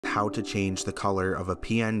how to change the color of a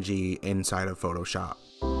PNG inside of Photoshop.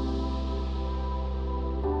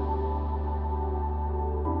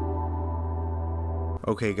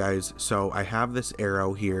 Okay guys, so I have this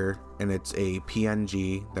arrow here and it's a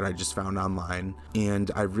PNG that I just found online,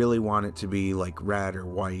 and I really want it to be like red or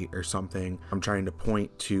white or something. I'm trying to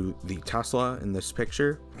point to the Tesla in this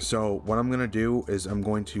picture. So what I'm going to do is I'm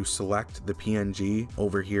going to select the PNG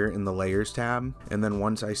over here in the layers tab, and then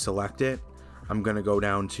once I select it, I'm going to go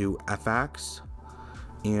down to FX,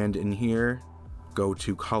 and in here go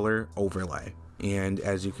to color overlay, and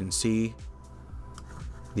as you can see,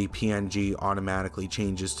 the PNG automatically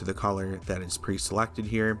changes to the color that is pre-selected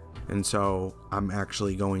here. And so I'm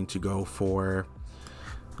actually going to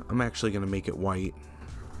make it white.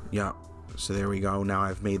 Yeah, so there we go. Now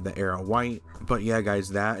I've made the arrow white. But yeah guys,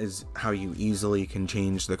 that is how you easily can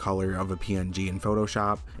change the color of a PNG in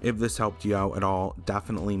Photoshop. If this helped you out at all,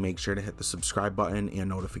 definitely make sure to hit the subscribe button and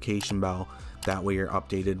notification bell. That way you're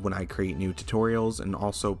updated when I create new tutorials, and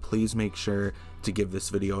also please make sure to give this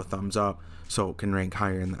video a thumbs up so it can rank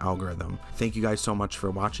higher in the algorithm. Thank you guys so much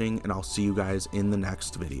for watching, and I'll see you guys in the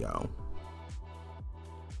next video.